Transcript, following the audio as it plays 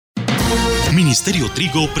Ministerio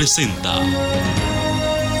Trigo presenta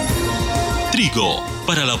Trigo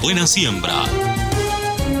para la buena siembra.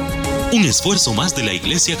 Un esfuerzo más de la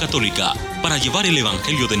Iglesia Católica para llevar el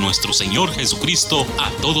Evangelio de nuestro Señor Jesucristo a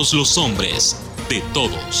todos los hombres de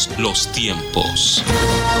todos los tiempos.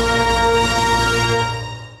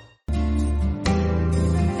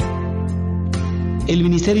 El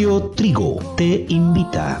Ministerio Trigo te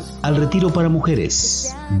invita al retiro para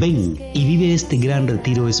mujeres. Ven y vive este gran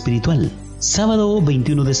retiro espiritual. Sábado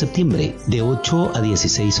 21 de septiembre, de 8 a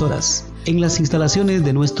 16 horas. En las instalaciones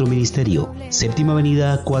de nuestro ministerio, Séptima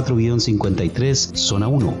Avenida 4-53, Zona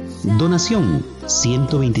 1. Donación,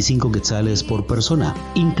 125 quetzales por persona.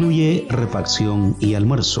 Incluye refacción y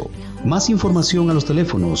almuerzo. Más información a los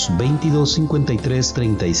teléfonos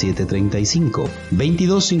 2253-3735,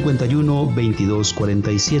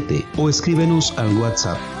 2251-2247 o escríbenos al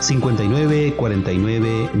WhatsApp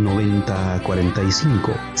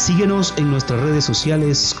 59499045. Síguenos en nuestras redes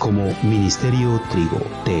sociales como Ministerio Trigo.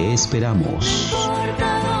 Te esperamos.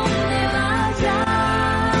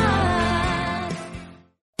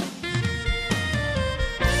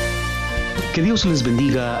 Que Dios les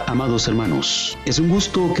bendiga, amados hermanos. Es un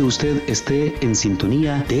gusto que usted esté en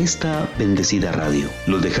sintonía de esta bendecida radio.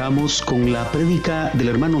 Los dejamos con la prédica del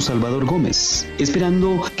hermano Salvador Gómez,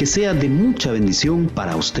 esperando que sea de mucha bendición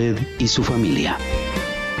para usted y su familia.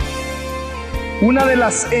 Una de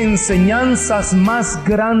las enseñanzas más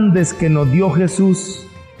grandes que nos dio Jesús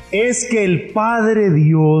es que el Padre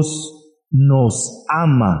Dios nos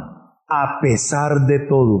ama a pesar de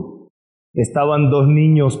todo. Estaban dos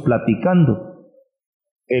niños platicando.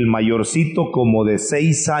 El mayorcito, como de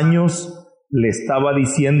 6 años, le estaba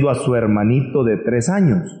diciendo a su hermanito de 3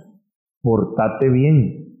 años: pórtate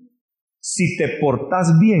bien. Si te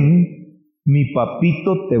portas bien, mi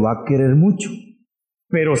papito te va a querer mucho.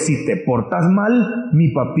 Pero si te portas mal,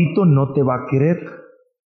 mi papito no te va a querer.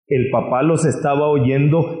 El papá los estaba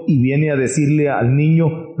oyendo y viene a decirle al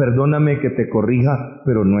niño: perdóname que te corrija,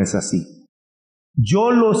 pero no es así.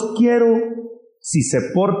 Yo los quiero si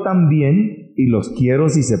se portan bien y los quiero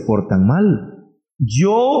si se portan mal.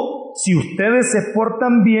 Yo, si ustedes se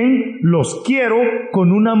portan bien, los quiero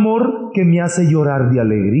con un amor que me hace llorar de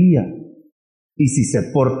alegría. Y si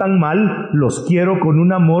se portan mal, los quiero con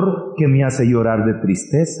un amor que me hace llorar de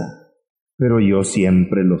tristeza. Pero yo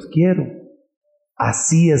siempre los quiero.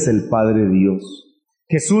 Así es el Padre Dios.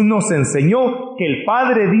 Jesús nos enseñó que el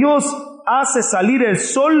Padre Dios hace salir el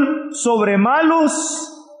sol sobre malos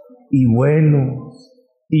y buenos,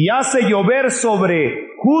 y hace llover sobre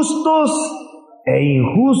justos e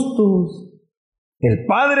injustos. El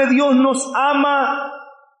Padre Dios nos ama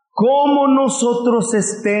como nosotros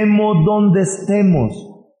estemos donde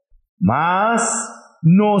estemos, mas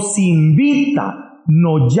nos invita,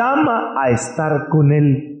 nos llama a estar con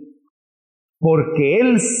Él, porque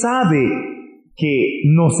Él sabe que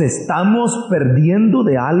nos estamos perdiendo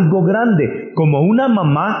de algo grande, como una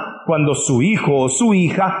mamá cuando su hijo o su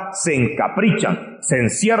hija se encaprichan, se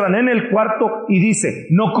encierran en el cuarto y dice: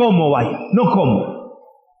 no como, vaya, no como.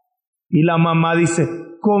 Y la mamá dice: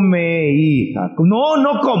 come, hija. No,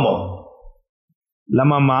 no como. La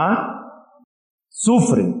mamá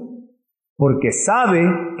sufre porque sabe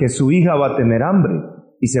que su hija va a tener hambre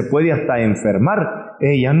y se puede hasta enfermar.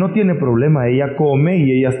 Ella no tiene problema, ella come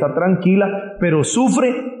y ella está tranquila, pero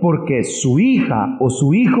sufre porque su hija o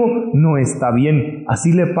su hijo no está bien.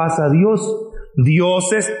 Así le pasa a Dios.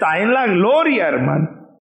 Dios está en la gloria,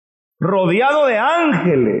 hermano, rodeado de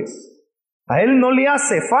ángeles. A Él no le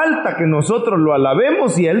hace falta que nosotros lo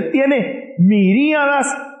alabemos, y Él tiene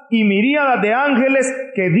miríadas y miríadas de ángeles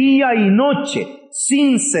que día y noche,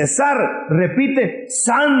 sin cesar, repite: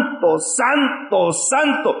 santo, santo,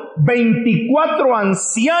 santo. 24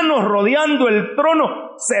 ancianos rodeando el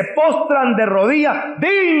trono se postran de rodillas: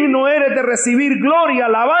 digno eres de recibir gloria,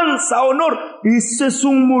 alabanza, honor. Ese es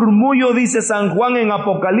un murmullo, dice San Juan en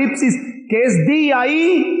Apocalipsis, que es día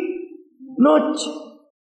y noche.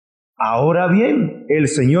 Ahora bien, el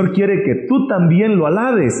Señor quiere que tú también lo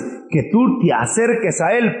alabes, que tú te acerques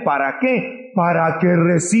a Él. ¿Para qué? Para que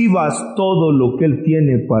recibas todo lo que Él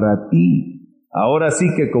tiene para ti. Ahora sí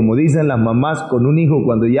que, como dicen las mamás con un hijo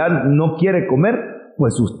cuando ya no quiere comer,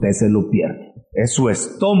 pues usted se lo pierde. Es su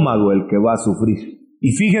estómago el que va a sufrir.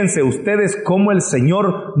 Y fíjense ustedes cómo el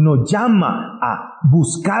Señor nos llama a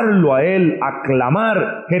buscarlo a Él, a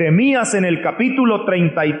clamar. Jeremías en el capítulo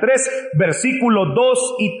 33, versículos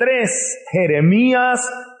 2 y 3.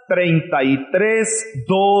 Jeremías 33,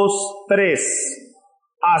 2, 3.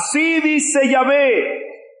 Así dice Yahvé,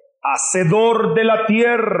 hacedor de la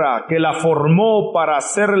tierra, que la formó para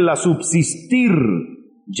hacerla subsistir.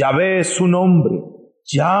 Yahvé es su nombre.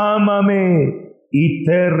 llámame y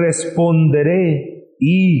te responderé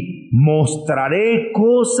y mostraré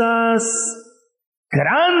cosas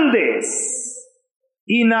grandes,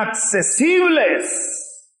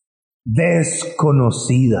 inaccesibles,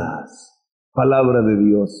 desconocidas. Palabra de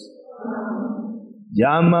Dios.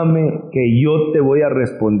 Llámame que yo te voy a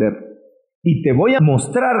responder y te voy a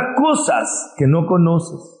mostrar cosas que no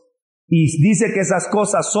conoces. Y dice que esas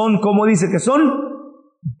cosas son, ¿cómo dice que son?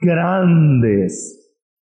 Grandes.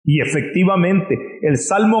 Y efectivamente, el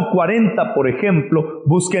Salmo 40, por ejemplo,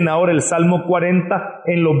 busquen ahora el Salmo 40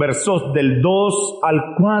 en los versos del 2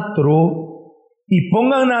 al 4 y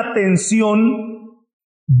pongan atención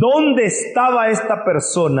dónde estaba esta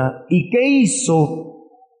persona y qué hizo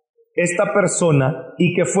esta persona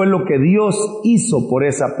y qué fue lo que Dios hizo por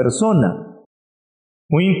esa persona.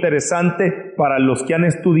 Muy interesante para los que han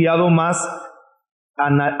estudiado más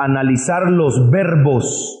analizar los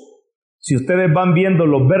verbos. Si ustedes van viendo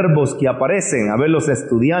los verbos que aparecen, a ver los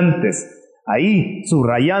estudiantes ahí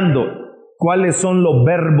subrayando cuáles son los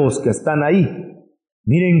verbos que están ahí.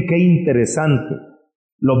 Miren qué interesante.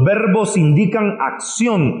 Los verbos indican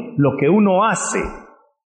acción, lo que uno hace.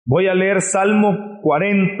 Voy a leer Salmo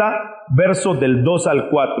 40, versos del 2 al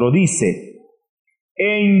 4. Dice: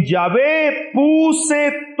 en Yahvé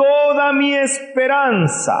puse toda mi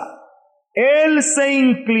esperanza. Él se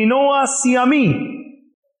inclinó hacia mí,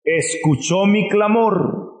 escuchó mi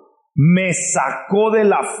clamor, me sacó de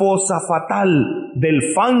la fosa fatal,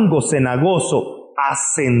 del fango cenagoso,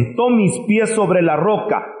 asentó mis pies sobre la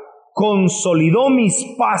roca, consolidó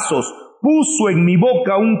mis pasos, puso en mi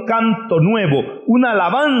boca un canto nuevo, una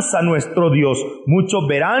alabanza a nuestro Dios. Muchos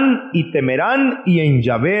verán y temerán y en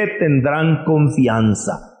Yahvé tendrán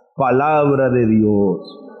confianza. Palabra de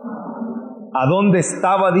Dios. ¿A dónde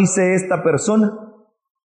estaba, dice esta persona?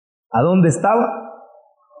 ¿A dónde estaba?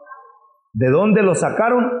 ¿De dónde lo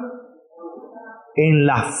sacaron? En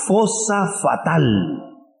la fosa fatal.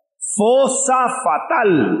 Fosa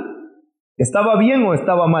fatal. ¿Estaba bien o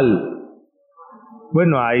estaba mal?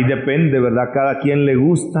 Bueno, ahí depende, ¿verdad? Cada quien le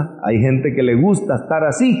gusta. Hay gente que le gusta estar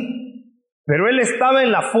así. Pero él estaba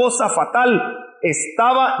en la fosa fatal.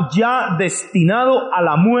 Estaba ya destinado a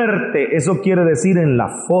la muerte. Eso quiere decir en la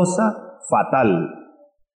fosa fatal.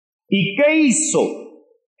 ¿Y qué hizo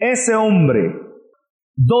ese hombre?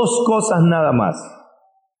 Dos cosas nada más.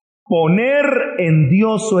 Poner en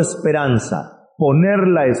Dios su esperanza. Poner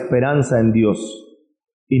la esperanza en Dios.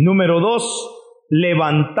 Y número 2,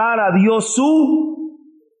 levantar a Dios su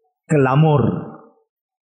clamor.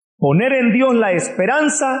 Poner en Dios la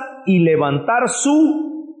esperanza y levantar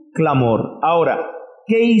su clamor. Ahora,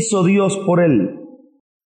 ¿qué hizo Dios por él?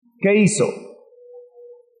 ¿Qué hizo?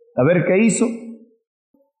 A ver, ¿qué hizo?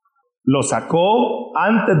 Lo sacó.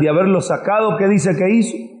 Antes de haberlo sacado, ¿qué dice que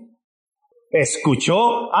hizo?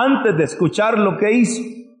 Escuchó. Antes de escuchar, lo que hizo.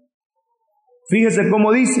 Fíjese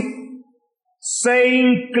cómo dice. Se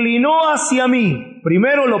inclinó hacia mí.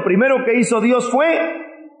 Primero, lo primero que hizo Dios fue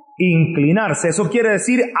inclinarse. Eso quiere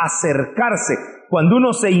decir acercarse. Cuando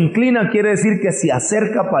uno se inclina, quiere decir que se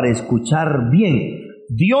acerca para escuchar bien.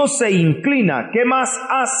 Dios se inclina. ¿Qué más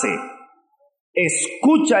hace?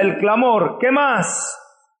 Escucha el clamor. ¿Qué más?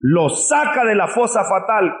 Lo saca de la fosa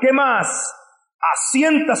fatal. ¿Qué más?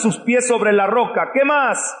 Asienta sus pies sobre la roca. ¿Qué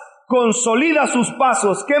más? Consolida sus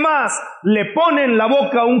pasos. ¿Qué más? Le pone en la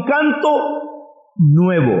boca un canto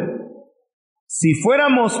nuevo. Si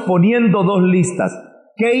fuéramos poniendo dos listas,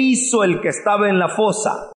 ¿qué hizo el que estaba en la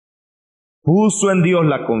fosa? Puso en Dios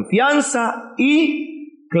la confianza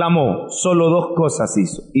y clamó. Solo dos cosas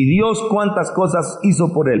hizo. ¿Y Dios cuántas cosas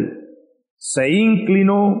hizo por él? Se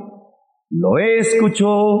inclinó, lo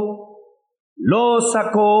escuchó, lo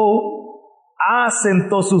sacó,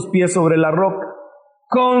 asentó sus pies sobre la roca,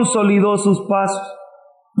 consolidó sus pasos,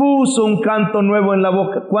 puso un canto nuevo en la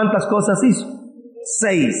boca. ¿Cuántas cosas hizo?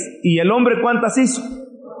 6. ¿Y el hombre cuántas hizo?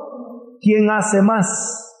 ¿Quién hace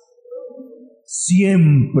más?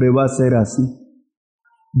 Siempre va a ser así.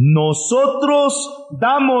 Nosotros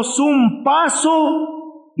damos un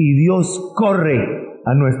paso y Dios corre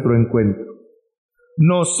a nuestro encuentro.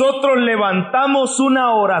 Nosotros levantamos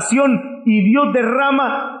una oración y Dios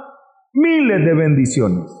derrama miles de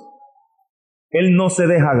bendiciones. Él no se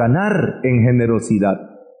deja ganar en generosidad.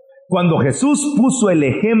 Cuando Jesús puso el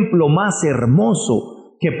ejemplo más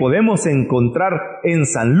hermoso que podemos encontrar en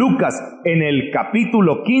San Lucas, en el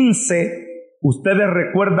capítulo 15, ustedes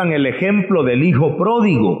recuerdan el ejemplo del hijo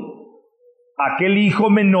pródigo, aquel hijo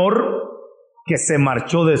menor que se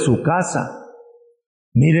marchó de su casa.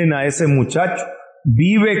 Miren a ese muchacho,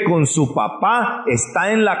 vive con su papá,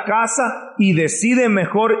 está en la casa y decide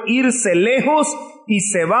mejor irse lejos y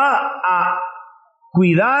se va a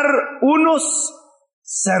cuidar unos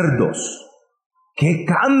cerdos. ¡Qué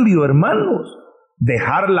cambio, hermanos!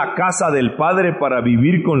 Dejar la casa del padre para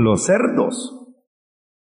vivir con los cerdos.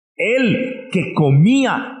 Él que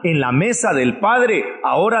comía en la mesa del padre,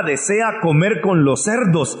 ahora desea comer con los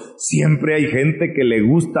cerdos. Siempre hay gente que le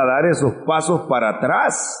gusta dar esos pasos para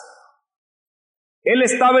atrás. Él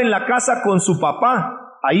estaba en la casa con su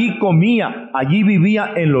papá, ahí comía, allí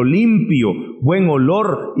vivía en lo limpio, buen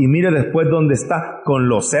olor, y mire después dónde está, con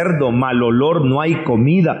los cerdos, mal olor, no hay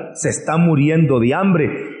comida, se está muriendo de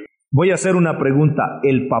hambre. Voy a hacer una pregunta,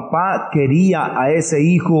 ¿el papá quería a ese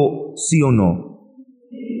hijo, sí o no?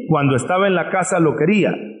 Cuando estaba en la casa lo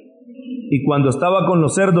quería, y cuando estaba con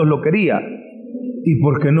los cerdos lo quería. ¿Y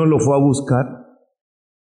por qué no lo fue a buscar?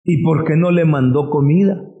 ¿Y por qué no le mandó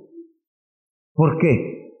comida? ¿Por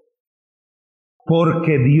qué?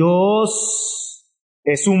 Porque Dios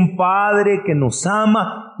es un Padre que nos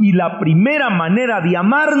ama, y la primera manera de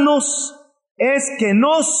amarnos es que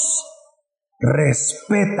nos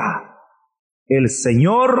respeta. El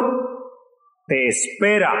Señor te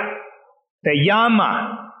espera, te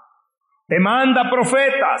llama, te manda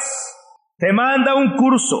profetas, te manda un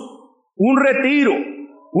curso, un retiro,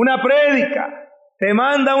 una prédica, te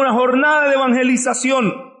manda una jornada de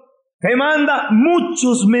evangelización, te manda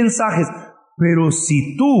muchos mensajes, pero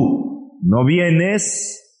si tú no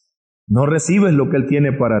vienes, no recibes lo que Él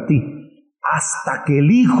tiene para ti, hasta que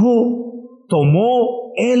el Hijo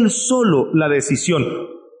tomó Él solo la decisión.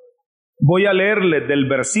 Voy a leerle del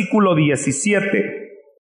versículo 17,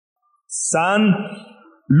 San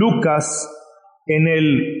Lucas, en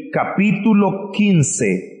el capítulo 15,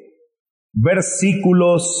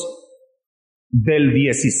 versículos del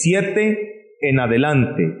 17 en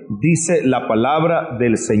adelante, dice la palabra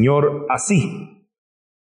del Señor así: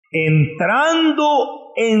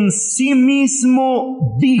 entrando en sí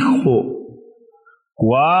mismo dijo: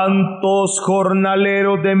 ¿cuántos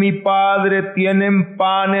jornaleros de mi padre tienen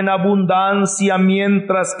pan en abundancia,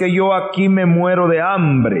 mientras que yo aquí me muero de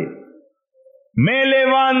hambre? Me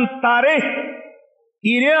levantaré,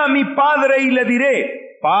 iré a mi padre y le diré: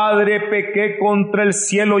 Padre, pequé contra el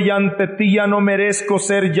cielo y ante ti ya no merezco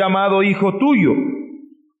ser llamado hijo tuyo.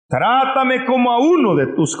 Trátame como a uno de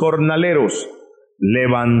tus jornaleros.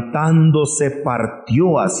 Levantándose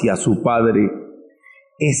partió hacia su padre.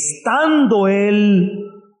 Estando él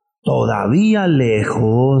todavía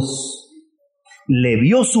lejos, le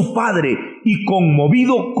vio su padre y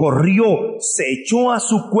conmovido corrió, se echó a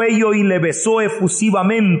su cuello y le besó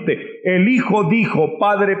efusivamente. El hijo dijo: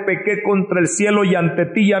 Padre, pequé contra el cielo y ante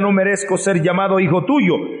ti ya no merezco ser llamado hijo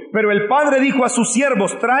tuyo. Pero el padre dijo a sus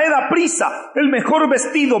siervos: traed a prisa el mejor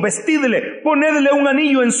vestido, vestidle, ponedle un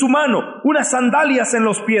anillo en su mano, unas sandalias en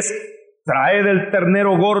los pies. Traed el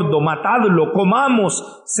ternero gordo, matadlo,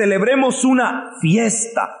 comamos, celebremos una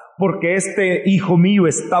fiesta, porque este hijo mío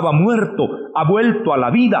estaba muerto, ha vuelto a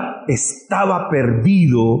la vida, estaba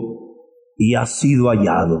perdido y ha sido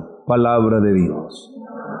hallado. Palabra de Dios.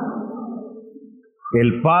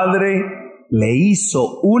 El Padre le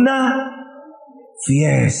hizo una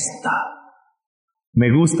fiesta.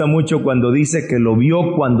 Me gusta mucho cuando dice que lo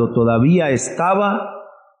vio cuando todavía estaba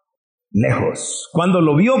lejos. Cuando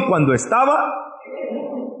lo vio cuando estaba,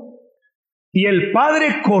 y el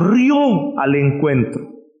Padre corrió al encuentro.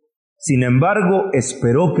 Sin embargo,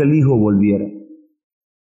 esperó que el hijo volviera.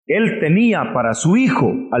 Él tenía para su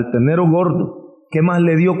hijo al ternero gordo. ¿Qué más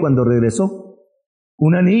le dio cuando regresó?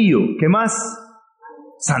 Un anillo. ¿Qué más?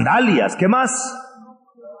 Sandalias. ¿Qué más?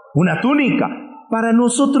 Una túnica. Para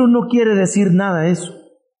nosotros no quiere decir nada eso.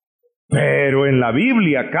 Pero en la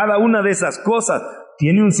Biblia cada una de esas cosas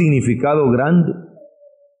tiene un significado grande.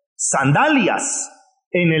 Sandalias.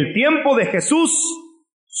 En el tiempo de Jesús,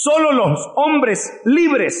 solo los hombres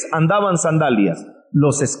libres andaban sandalias.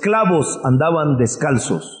 Los esclavos andaban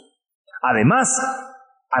descalzos. Además,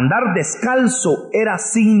 andar descalzo era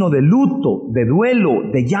signo de luto, de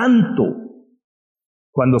duelo, de llanto.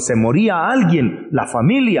 Cuando se moría alguien, la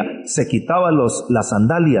familia se quitaba las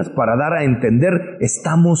sandalias para dar a entender: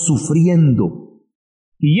 estamos sufriendo.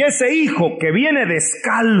 Y ese hijo que viene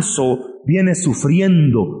descalzo, viene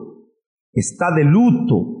sufriendo, está de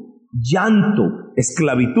luto, llanto,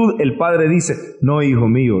 esclavitud. El padre dice: no, hijo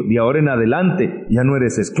mío, de ahora en adelante ya no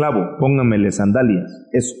eres esclavo, póngamele sandalias.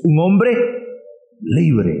 Es un hombre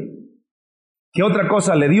libre. ¿Qué otra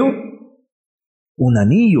cosa le dio? Un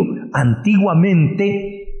anillo.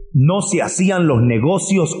 Antiguamente no se hacían los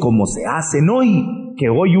negocios como se hacen hoy, que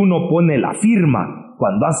hoy uno pone la firma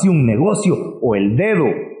cuando hace un negocio, o el dedo,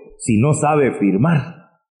 si no sabe firmar,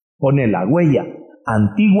 pone la huella.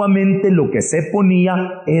 Antiguamente lo que se ponía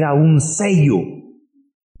era un sello.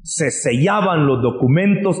 Se sellaban los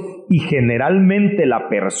documentos y generalmente la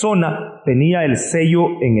persona tenía el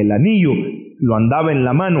sello en el anillo, lo andaba en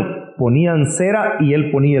la mano, ponían cera y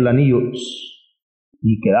él ponía el anillo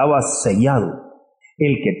y quedaba sellado.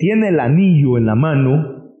 El que tiene el anillo en la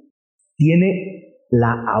mano tiene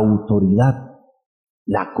la autoridad,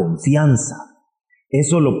 la confianza.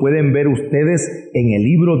 Eso lo pueden ver ustedes en el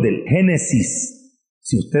libro del Génesis,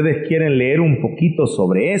 si ustedes quieren leer un poquito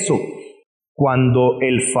sobre eso. Cuando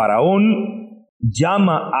el faraón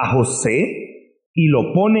llama a José y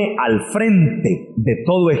lo pone al frente de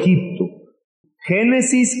todo Egipto.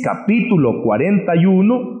 Génesis capítulo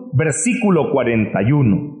 41, versículo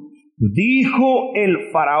 41. Dijo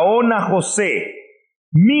el faraón a José: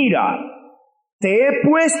 mira, te he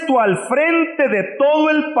puesto al frente de todo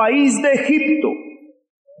el país de Egipto.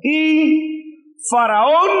 Y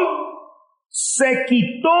faraón se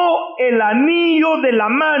quitó el anillo de la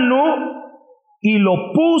mano y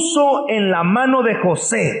lo puso en la mano de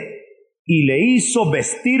José, y le hizo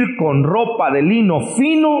vestir con ropa de lino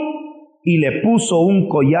fino, y le puso un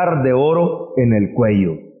collar de oro en el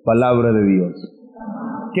cuello. Palabra de Dios.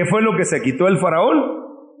 ¿Qué fue lo que se quitó el faraón?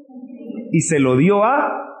 Y se lo dio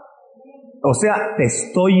o sea, te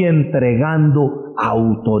estoy entregando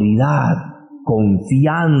autoridad,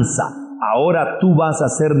 confianza. Ahora tú vas a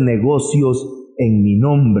hacer negocios en mi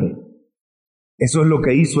nombre. Eso es lo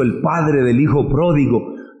que hizo el padre del hijo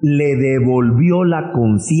pródigo. Le devolvió la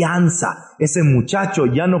confianza. Ese muchacho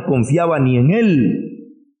ya no confiaba ni en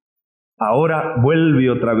él. Ahora vuelve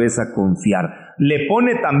otra vez a confiar. Le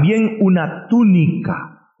pone también una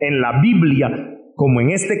túnica. En la Biblia, como en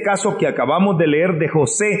este caso que acabamos de leer de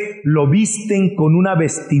José, lo visten con una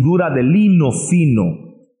vestidura de lino fino.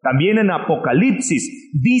 También en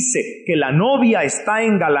Apocalipsis dice que la novia está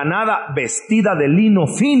engalanada vestida de lino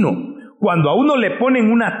fino. Cuando a uno le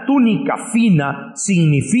ponen una túnica fina,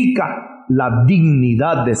 significa la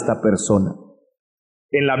dignidad de esta persona.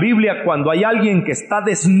 En la Biblia, cuando hay alguien que está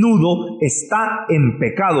desnudo, está en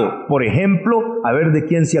pecado. Por ejemplo, a ver de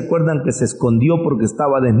quién se acuerdan que se escondió porque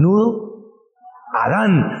estaba desnudo.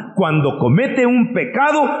 Adán, cuando comete un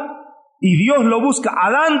pecado y Dios lo busca.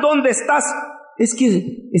 Adán, ¿dónde estás? Es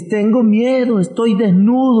que tengo miedo, estoy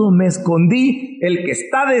desnudo, me escondí. El que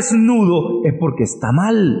está desnudo es porque está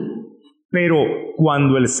mal. Pero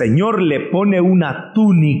cuando el Señor le pone una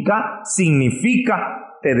túnica,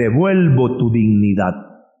 significa: te devuelvo tu dignidad.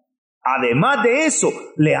 Además de eso,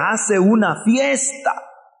 le hace una fiesta.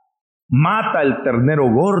 Mata el ternero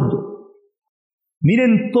gordo.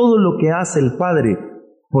 Miren todo lo que hace el Padre.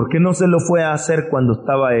 ¿Por qué no se lo fue a hacer cuando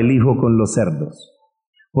estaba el hijo con los cerdos?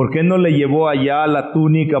 ¿Por qué no le llevó allá la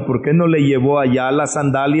túnica? ¿Por qué no le llevó allá las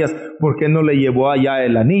sandalias? ¿Por qué no le llevó allá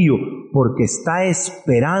el anillo? Porque está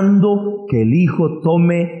esperando que el hijo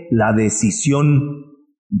tome la decisión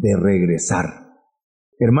de regresar.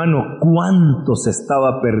 Hermano, ¿cuánto se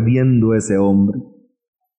estaba perdiendo ese hombre?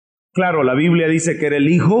 Claro, la Biblia dice que era el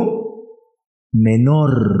hijo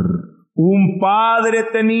menor. Un padre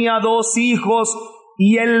tenía 2 hijos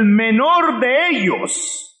y el menor de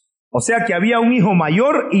ellos, o sea que había un hijo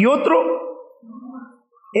mayor y otro.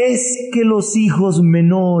 Es que los hijos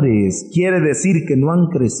menores quiere decir que no han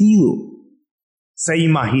crecido. Se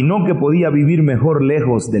imaginó que podía vivir mejor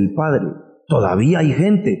lejos del Padre. Todavía hay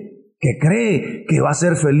gente que cree que va a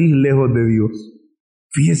ser feliz lejos de Dios.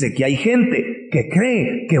 Fíjese que hay gente que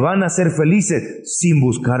cree que van a ser felices sin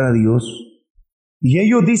buscar a Dios. Y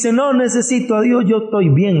ellos dicen: no necesito a Dios, yo estoy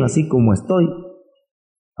bien así como estoy.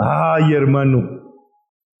 Ay, hermano,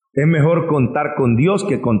 es mejor contar con Dios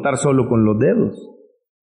que contar solo con los dedos.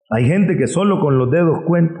 Hay gente que solo con los dedos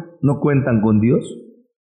cuenta, no cuentan con Dios.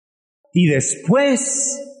 Y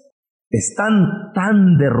después están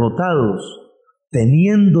tan derrotados,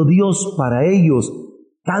 teniendo Dios para ellos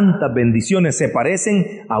tantas bendiciones. Se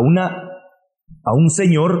parecen a un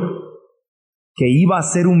señor que iba a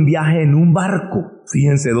hacer un viaje en un barco.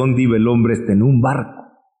 Fíjense dónde iba el hombre en un barco.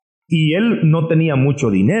 Y él no tenía mucho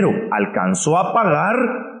dinero, alcanzó a pagar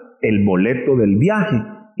el boleto del viaje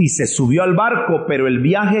y se subió al barco, pero el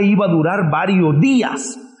viaje iba a durar varios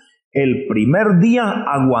días. El primer día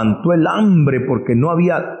aguantó el hambre porque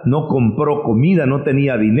no compró comida, no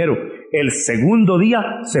tenía dinero. El segundo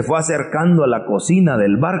día se fue acercando a la cocina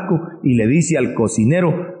del barco y le dice al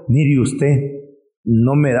cocinero: mire usted,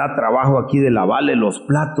 no me da trabajo aquí de lavarle los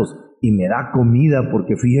platos y me da comida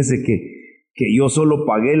porque fíjese que yo solo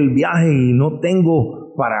pagué el viaje y no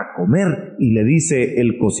tengo para comer. Y le dice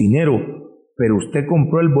el cocinero: ¿pero usted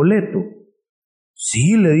compró el boleto?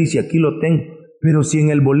 Sí, le dice, aquí lo tengo. Pero si en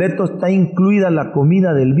el boleto está incluida la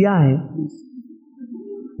comida del viaje.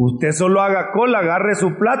 Usted solo haga cola, agarre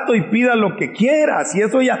su plato y pida lo que quiera, si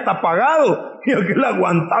eso ya está pagado. Y aquel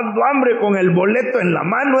aguantando hambre con el boleto en la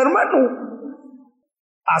mano, hermano.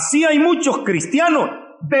 Así hay muchos cristianos.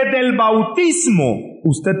 Desde el bautismo,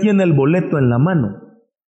 usted tiene el boleto en la mano.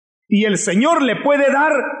 Y el Señor le puede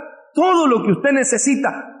dar todo lo que usted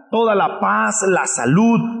necesita. Toda la paz, la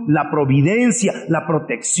salud, la providencia, la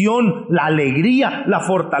protección, la alegría, la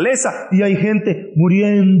fortaleza. Y hay gente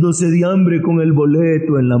muriéndose de hambre con el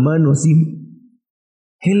boleto en la mano así.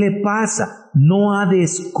 ¿Qué le pasa? No ha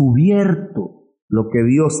descubierto lo que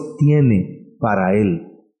Dios tiene para él.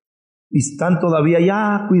 Y están todavía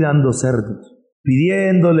ya cuidando cerdos,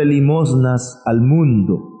 pidiéndole limosnas al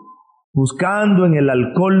mundo, buscando en el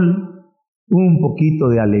alcohol un poquito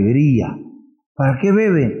de alegría. ¿Para qué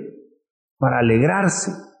beben? Para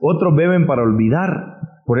alegrarse. Otros beben para olvidar.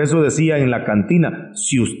 Por eso decía en la cantina,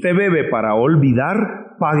 si usted bebe para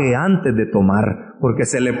olvidar, pague antes de tomar, porque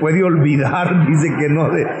se le puede olvidar, dice que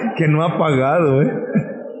no ha pagado.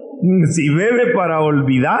 Si bebe para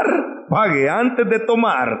olvidar, pague antes de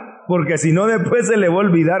tomar, porque si no después se le va a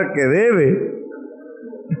olvidar que debe.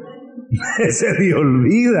 Se le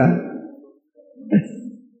olvida.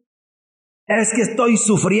 Es que estoy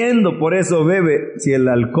sufriendo, por eso bebe. Si el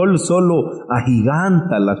alcohol solo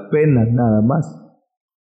agiganta las penas nada más.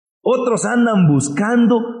 Otros andan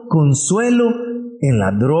buscando consuelo en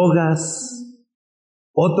las drogas.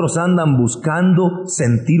 Otros andan buscando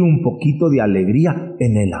sentir un poquito de alegría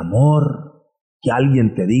en el amor. Que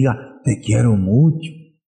alguien te diga, te quiero mucho.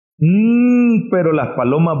 Pero las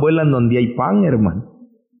palomas vuelan donde hay pan, hermano.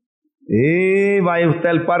 Vaya usted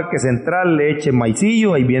al Parque Central, le eche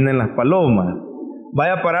maicillo, ahí vienen las palomas.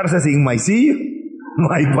 Vaya a pararse sin maicillo,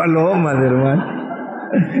 no hay palomas, hermano.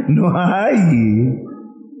 No hay.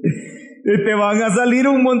 Te van a salir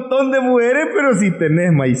un montón de mujeres, pero si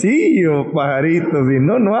tenés maicillo, pajarito, si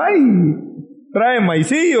no, no hay. Trae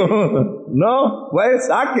maicillo. No, pues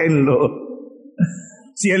sáquenlo.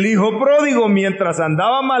 Si el hijo pródigo, mientras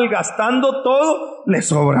andaba malgastando todo, le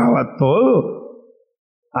sobraba todo.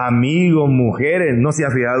 Amigos, mujeres, ¿no se ha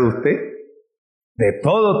fijado usted? De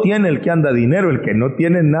todo tiene el que anda dinero, el que no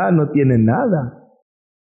tiene nada, no tiene nada.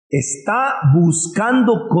 Está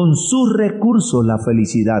buscando con sus recursos la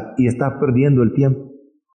felicidad y estás perdiendo el tiempo.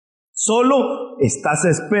 Solo estás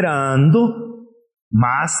esperando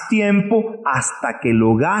más tiempo hasta que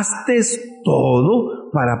lo gastes todo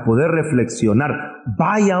para poder reflexionar.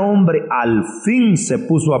 Vaya hombre, al fin se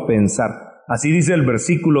puso a pensar. Así dice el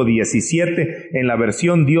versículo 17 en la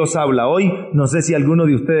versión Dios habla hoy. No sé si alguno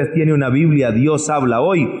de ustedes tiene una Biblia Dios habla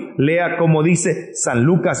hoy. Lea como dice San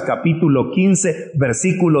Lucas capítulo 15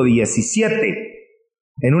 versículo 17.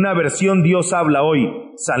 En una versión Dios habla hoy.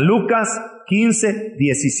 San Lucas 15,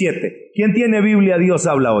 17. ¿Quién tiene Biblia Dios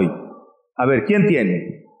habla hoy? A ver, ¿quién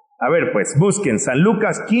tiene? A ver, pues, busquen San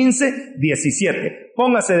Lucas 15, 17.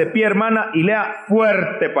 Póngase de pie, hermana, y lea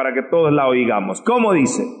fuerte para que todos la oigamos. ¿Cómo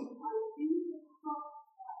dice?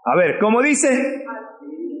 A ver, ¿cómo dice?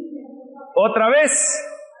 Otra vez.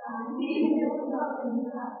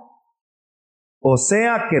 O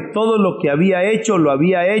sea que todo lo que había hecho, lo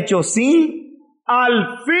había hecho sin...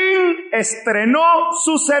 Al fin estrenó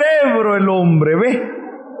su cerebro el hombre, ¿ve?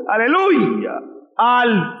 Aleluya.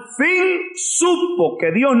 Al fin supo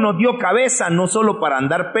que Dios nos dio cabeza no solo para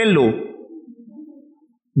andar pelo,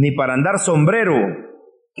 ni para andar sombrero,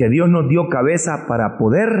 que Dios nos dio cabeza para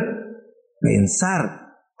poder pensar.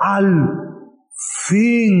 Al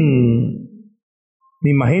fin. Me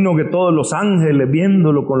imagino que todos los ángeles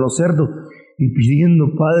viéndolo con los cerdos y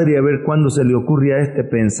pidiendo, Padre, a ver cuándo se le ocurre a este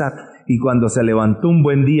pensar. Y cuando se levantó un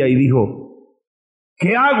buen día y dijo,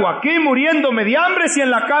 ¿qué hago aquí muriéndome de hambre si en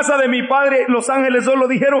la casa de mi padre los ángeles solo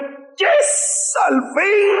dijeron, ¡yes! ¡Al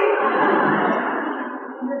fin!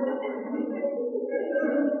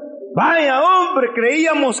 Vaya hombre,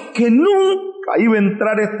 creíamos que nunca iba a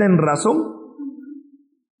entrar en razón.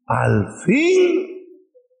 Al fin,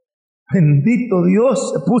 bendito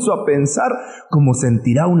Dios, se puso a pensar cómo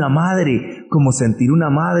sentirá una madre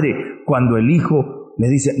cuando el hijo le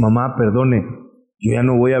dice, mamá, perdone, yo ya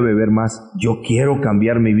no voy a beber más, yo quiero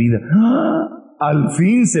cambiar mi vida. ¡Ah! Al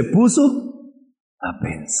fin se puso a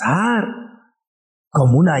pensar,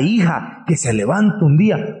 como una hija que se levanta un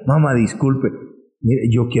día, mamá, disculpe, mire,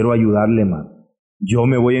 yo quiero ayudarle, mamá. Yo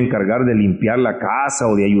me voy a encargar de limpiar la casa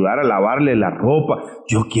o de ayudar a lavarle la ropa.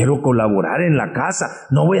 Yo quiero colaborar en la casa.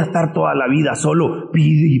 No voy a estar toda la vida solo.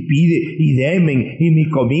 Pide y demen y mi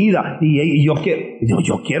comida. Y yo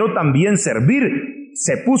quiero también servir.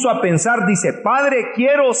 Se puso a pensar, dice, Padre,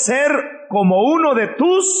 quiero ser como uno de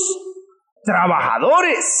tus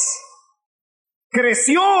trabajadores.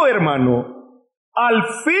 Creció, hermano. Al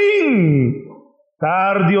fin,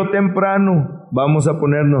 tarde o temprano, vamos a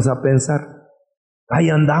ponernos a pensar. Ahí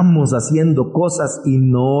andamos haciendo cosas y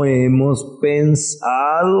no hemos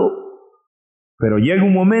pensado. Pero llega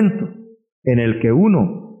un momento en el que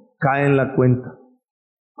uno cae en la cuenta.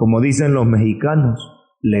 Como dicen los mexicanos,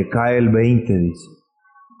 le cae el 20, dice.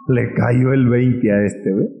 Le cayó el 20 a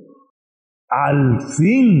este, ¿ve? Al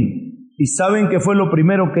fin. ¿Y saben qué fue lo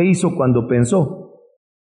primero que hizo cuando pensó?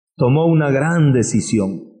 Tomó una gran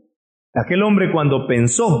decisión. Aquel hombre cuando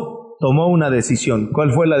pensó, tomó una decisión.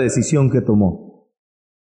 ¿Cuál fue la decisión que tomó?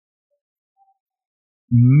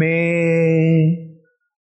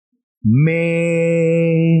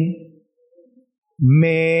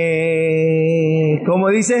 ¿Cómo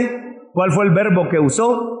dice? ¿Cuál fue el verbo que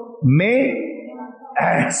usó?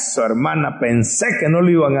 Eso, hermana, pensé que no lo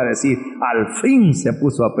iban a decir. Al fin se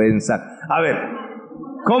puso a pensar. A ver,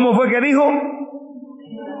 ¿cómo fue que dijo?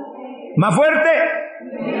 ¿Más fuerte?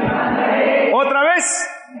 ¿Otra vez?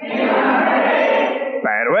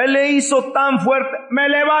 Pero él le hizo tan fuerte, me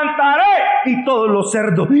levantaré. Y todos los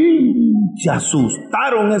cerdos se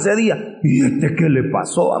asustaron ese día. ¿Y este qué le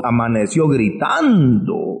pasó? Amaneció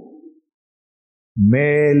gritando.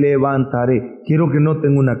 Me levantaré. Quiero que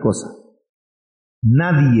noten una cosa.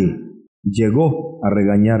 Nadie llegó a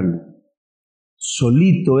regañarlo.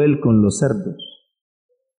 Solito él con los cerdos.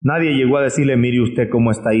 Nadie llegó a decirle, mire usted cómo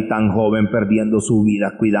está ahí tan joven perdiendo su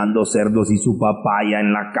vida cuidando cerdos y su papá ya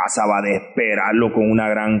en la casa va a esperarlo con una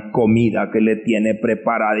gran comida que le tiene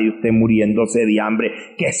preparada y usted muriéndose de hambre.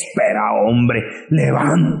 ¿Qué espera, hombre?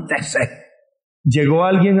 Levántese. ¿Llegó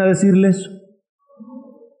alguien a decirle eso?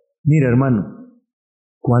 Mira, hermano,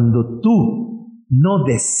 cuando tú no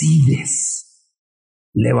decides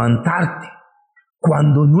levantarte,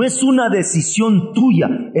 cuando no es una decisión tuya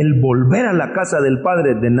el volver a la casa del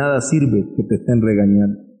Padre, de nada sirve que te estén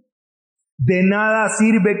regañando. De nada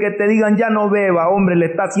sirve que te digan, ya no beba, hombre, le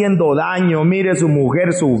está haciendo daño, mire su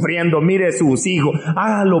mujer sufriendo, mire sus hijos,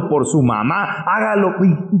 hágalo por su mamá, hágalo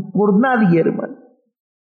por nadie, hermano.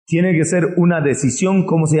 Tiene que ser una decisión,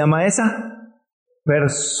 ¿cómo se llama esa?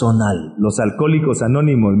 Personal. Los alcohólicos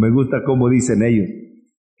anónimos, me gusta cómo dicen ellos,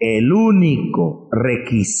 el único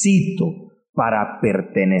requisito para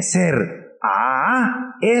pertenecer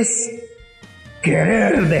a es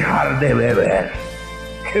querer dejar de beber.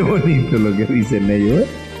 Qué bonito lo que dicen ellos, ¿eh?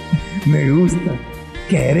 Me gusta.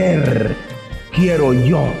 Querer. Quiero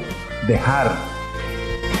yo dejar.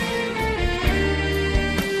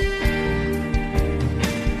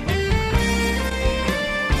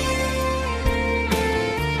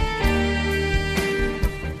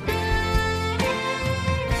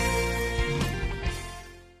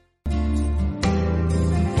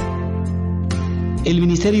 El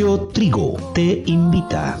Ministerio Trigo te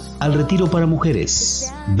invita al retiro para mujeres.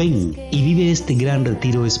 Ven y vive este gran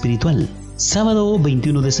retiro espiritual. Sábado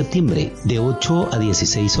 21 de septiembre, de 8 a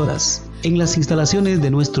 16 horas. En las instalaciones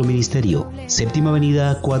de nuestro ministerio, Séptima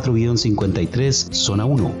Avenida 4-53, Zona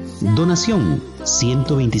 1. Donación,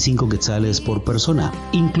 125 quetzales por persona.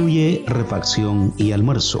 Incluye refacción y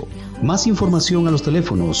almuerzo. Más información a los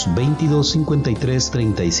teléfonos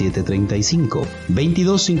 2253-3735,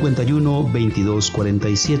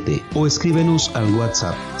 2251-2247 o escríbenos al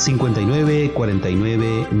WhatsApp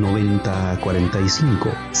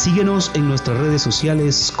 5949-9045. Síguenos en nuestras redes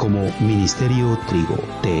sociales como Ministerio Trigo.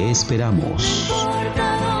 Te esperamos.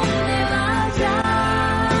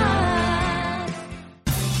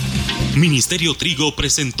 Ministerio Trigo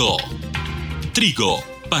presentó Trigo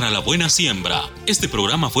para la buena siembra. Este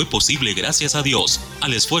programa fue posible gracias a Dios,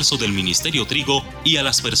 al esfuerzo del Ministerio Trigo y a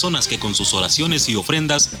las personas que con sus oraciones y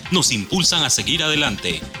ofrendas nos impulsan a seguir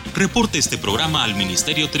adelante. Reporte este programa al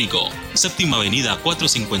Ministerio Trigo, Séptima Avenida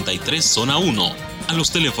 453, Zona 1. A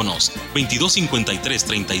los teléfonos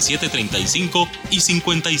 2253-3735 y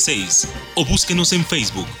 56. O búsquenos en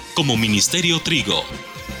Facebook como Ministerio Trigo.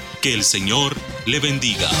 Que el Señor le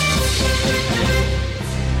bendiga.